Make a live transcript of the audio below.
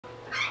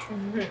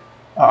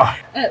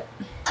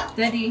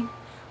Daddy,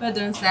 well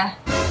done, sir.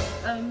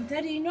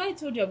 Daddy, you know I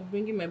told you I'm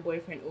bringing my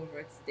boyfriend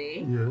over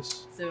today.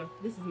 Yes. So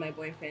this is my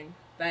boyfriend,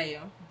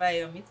 Bayo.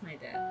 Bayo, meet my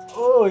dad.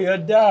 Oh, your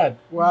dad.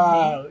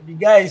 Wow, the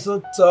guy is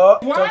so tall.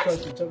 What?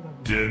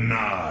 Talk.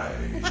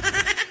 Denied.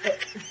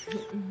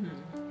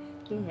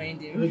 Don't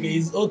mind him. Okay,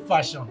 he's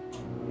old-fashioned.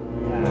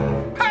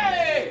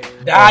 Hey!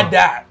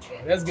 Dad.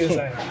 Let's get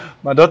inside.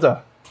 My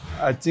daughter,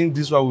 I think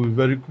this one will be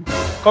very quick.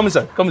 Come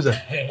inside.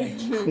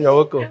 You're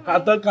welcome. I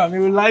thought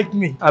you will like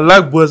me. I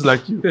like boys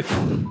like you.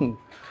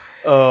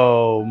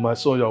 Oh, my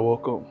son, you're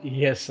welcome.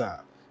 Yes, sir.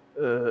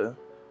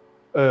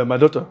 My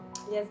daughter,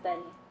 Yes,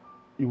 Daddy.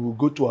 you will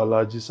go to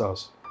Alaji's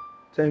house.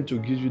 Tell him to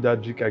give you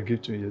that drink I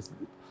gave to him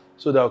yesterday.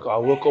 So that I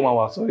welcome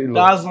our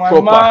son-in-law. That's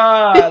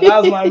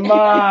my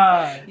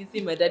man. You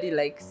see, my daddy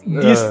likes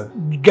you. This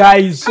guy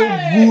is so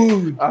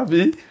good.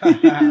 Abi?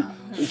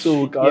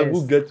 So we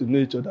can get to know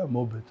each other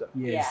more better.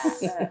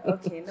 Yes.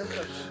 Okay, no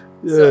problem.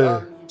 Yeah. So,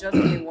 you just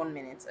give me 1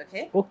 minute,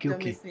 okay? Okay.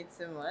 Don't miss me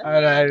too much.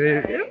 All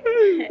right.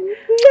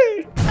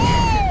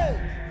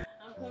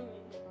 I'm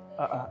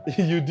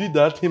coming. You did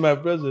that in my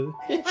presence.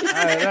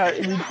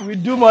 We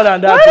do more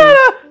than that.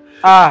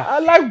 I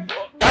like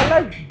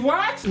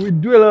What? we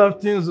do a lot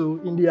of things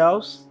in the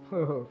house.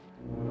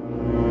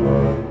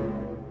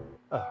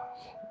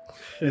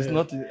 It's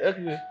nothing.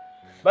 Okay.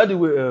 By the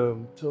way,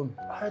 tell me,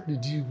 how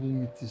did you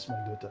even meet this, my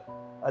daughter?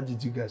 How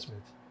did you guys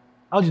meet?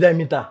 How did I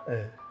meet her?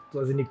 It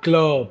was in the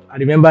club. I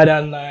remember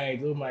that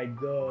night. Oh my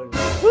God.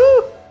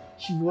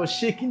 She was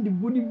shaking the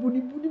booty.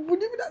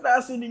 That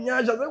I see the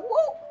nyash. I said,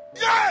 whoa.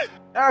 Yeah.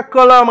 I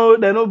call her,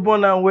 they don't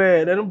born and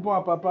where. They don't born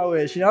her papa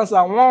where. She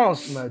answered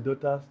once. My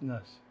daughter's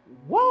nurse.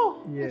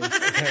 Whoa. Yes.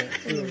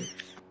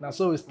 Now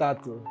so we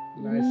start.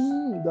 Nice.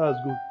 That's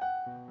good.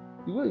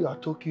 The way you are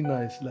talking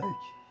now is like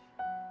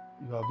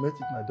you have met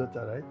with my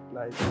daughter, right?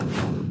 Like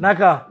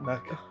Naka.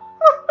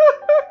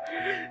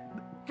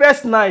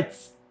 First night.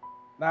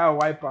 Now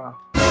wipe her.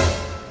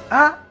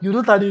 You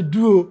don't have to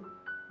do.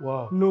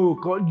 wow. No,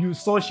 God, you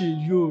saw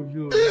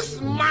you. This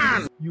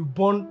man. You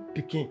born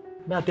Peking.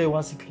 May I tell you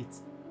one secret?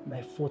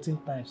 Like 14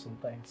 times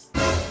sometimes.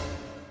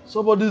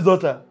 Somebody's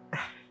daughter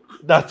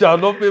that you are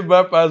not paying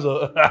my price.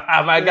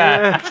 My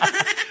guy.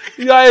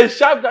 You are a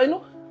sharp guy. You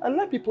know, I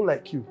like people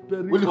like you.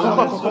 Very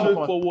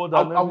straightforward.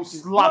 I will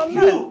slap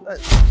you.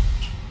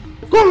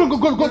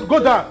 Go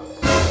down.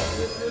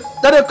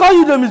 That they call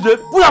you the mister.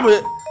 Put up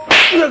it.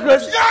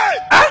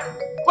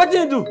 What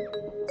did you do?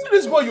 See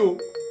this boy, you.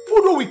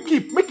 Food we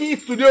keep, make it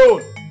eat today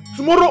own.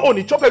 Tomorrow on,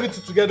 he chop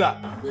everything together.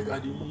 You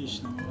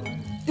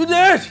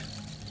did.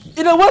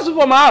 You don't waste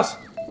from my house.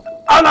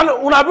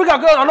 And when I bring a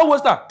girl, I don't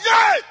waste her.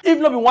 If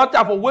not be one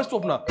time for waste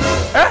of now.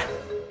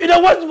 You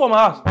don't waste from my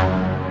house.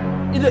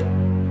 You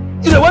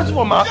don't waste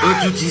from my house. You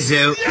don't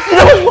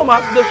waste from my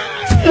house.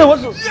 You don't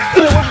waste from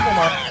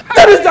my house.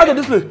 Tell this guy to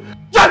this place.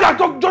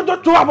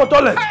 Just throw up a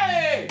toilet.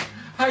 Hey,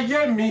 I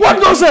hear me. What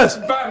nonsense?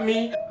 Back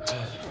me.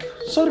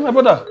 Sorry, my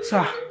brother.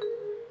 Sir,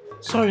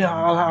 sorry,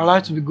 I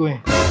like to be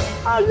going.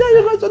 Yeah,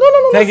 you're going to.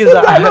 No. Thank you,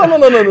 sir.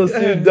 No.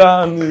 Sit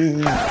down.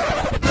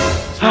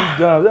 Sit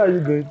down. Where are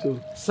you going to?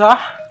 Sir?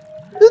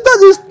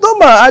 That is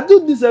normal. I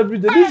do this every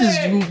day. This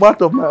is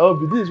part of my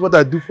hobby. This is what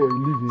I do for a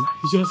living.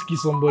 You just kill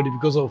somebody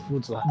because of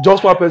food, sir.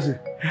 Just one person.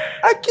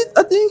 I've killed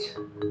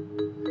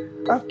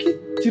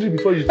 3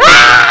 before you.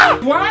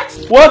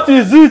 What? What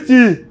is it?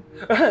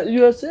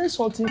 You are saying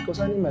something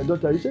concerning my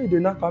daughter. You say you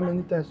did not come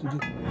many times today.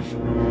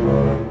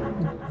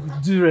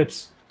 Do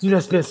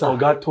respect, sir. Oh,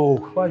 God,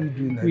 talk. Why are you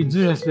doing that? We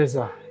do respect,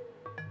 sir.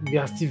 We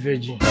are still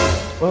virgin.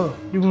 Oh.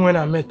 Even when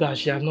I met her,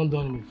 she has not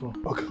done it before.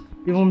 Okay.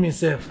 Even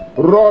myself.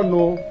 Run,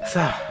 no.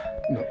 Sir.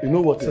 No, you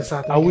know what?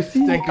 Sir, I will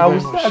see. Thank you I will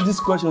very much. ask this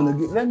question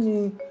again. Let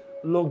me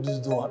lock this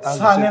door.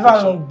 Sir, never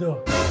lock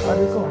door.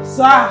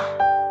 Sir!